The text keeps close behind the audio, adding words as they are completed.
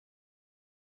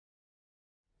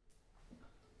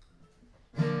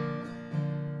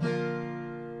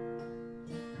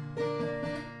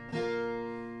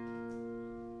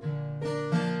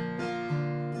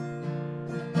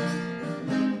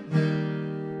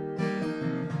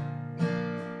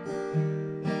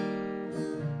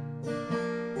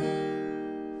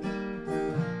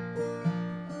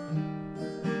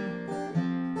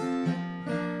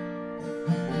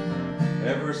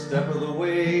every step of the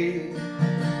way.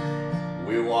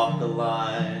 We walk the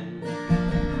line.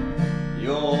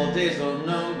 Your days are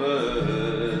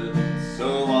numbered,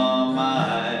 so are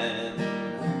mine.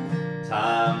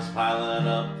 Time's piling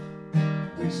up,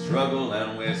 we struggle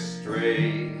and we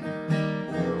stray.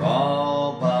 We're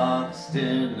all boxed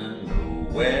in and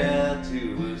nowhere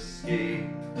to escape.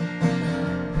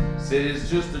 City's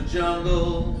just a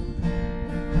jungle,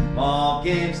 more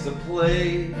games to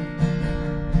play.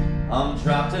 I'm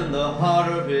trapped in the heart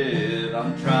of it,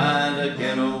 I'm trying to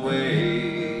get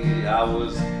away. I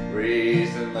was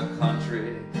raised in the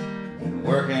country, been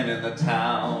working in the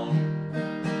town.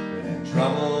 Been in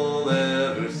trouble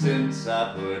ever since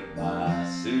I put my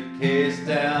suitcase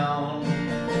down.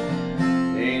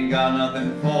 Ain't got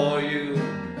nothing for you,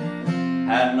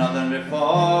 had nothing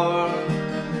before.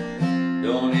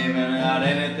 Don't even got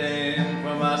anything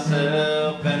for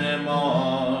myself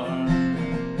anymore.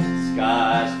 The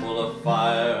sky's full of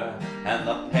fire and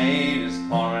the pain is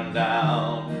pouring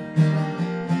down.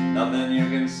 Nothing you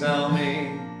can sell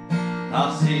me,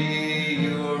 I'll see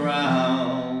you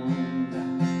around.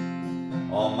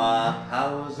 All my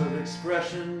powers of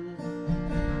expression,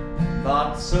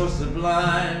 thoughts so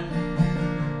sublime,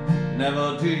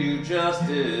 never do you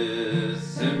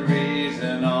justice in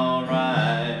reason or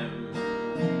rhyme.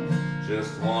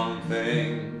 Just one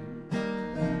thing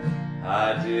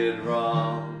I did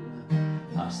wrong,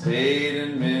 I stayed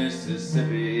in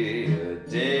Mississippi a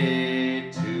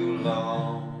day too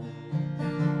long.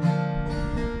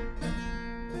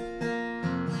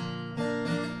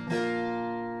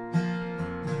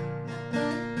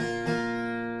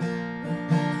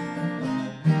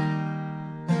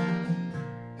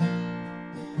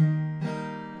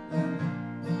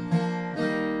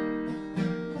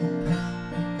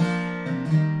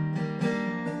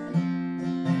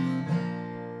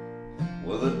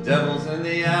 The devil's in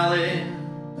the alley,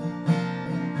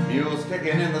 mules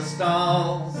kicking in the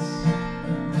stalls.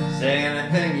 Say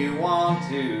anything you want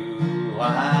to,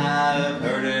 I've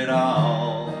heard it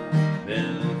all.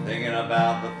 Been thinking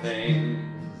about the things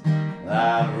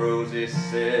that Rosie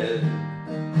said.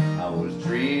 I was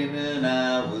dreaming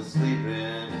I was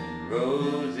sleeping in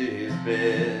Rosie's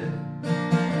bed.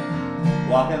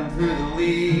 Walking through the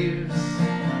leaves,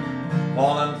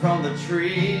 falling from the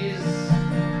trees.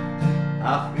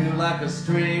 I feel like a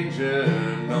stranger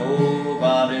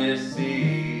nobody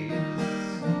sees.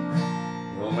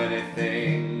 So many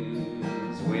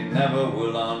things we never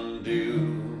will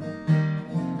undo.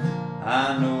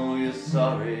 I know you're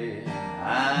sorry,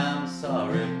 I'm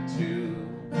sorry too.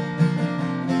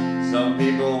 Some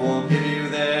people will give you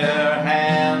their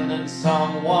hand and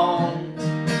some won't.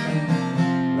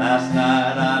 Last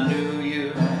night I knew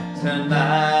you,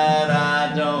 tonight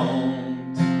I don't.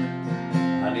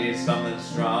 I need something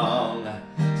strong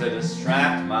to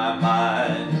distract my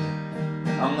mind.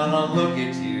 I'm gonna look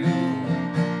at you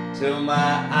till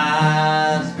my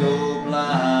eyes go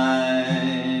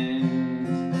blind.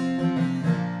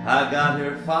 I got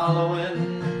here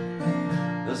following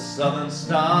the southern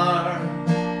star.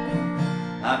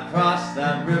 I crossed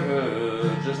that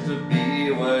river just to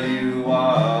be where you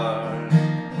are.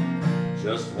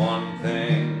 Just one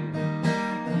thing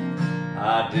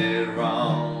I did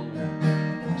wrong,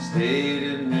 stayed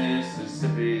in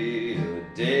Mississippi a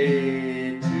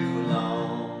day too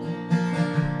long.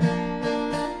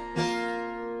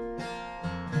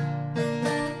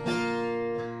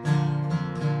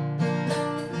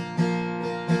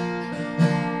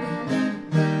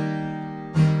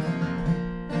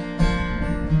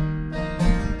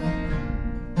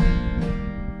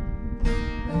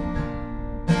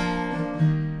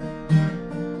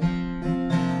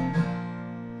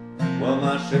 Well,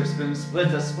 my ship's been split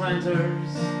to splinters,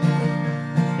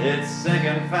 it's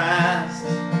sinking fast,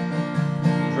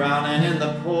 drowning in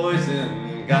the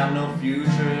poison, got no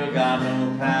future, got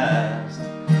no past.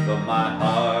 But my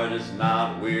heart is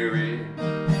not weary,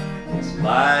 it's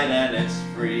light and it's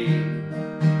free.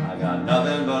 I got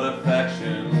nothing but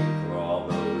affection for all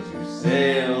those who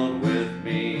sailed with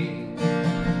me.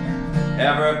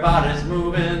 Everybody's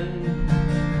moving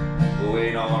who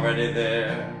ain't already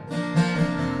there.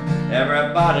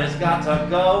 Everybody's got to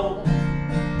go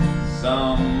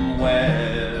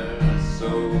somewhere,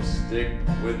 so stick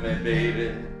with me,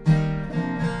 baby.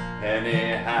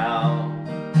 Anyhow,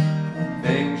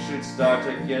 things should start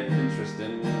to get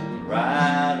interesting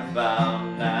right about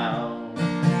now.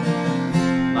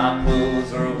 My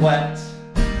clothes are wet,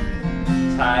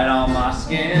 tight on my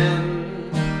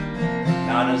skin,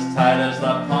 not as tight as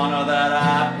the corner that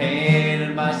I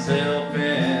painted myself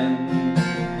in.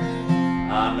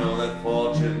 I know that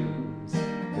fortune's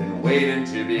been waiting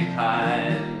to be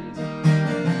kind.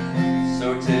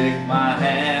 my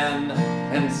hand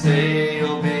and say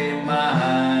you'll be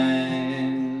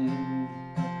mine.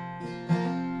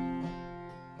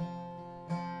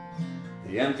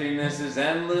 The emptiness is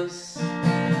endless,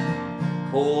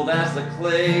 cold as the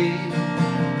clay.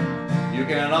 You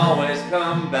can always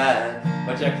come back,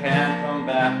 but you can't come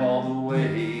back all the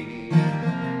way.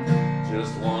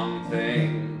 Just one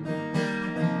thing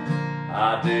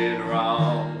I did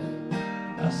wrong,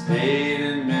 I stayed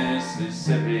in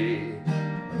Mississippi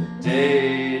a day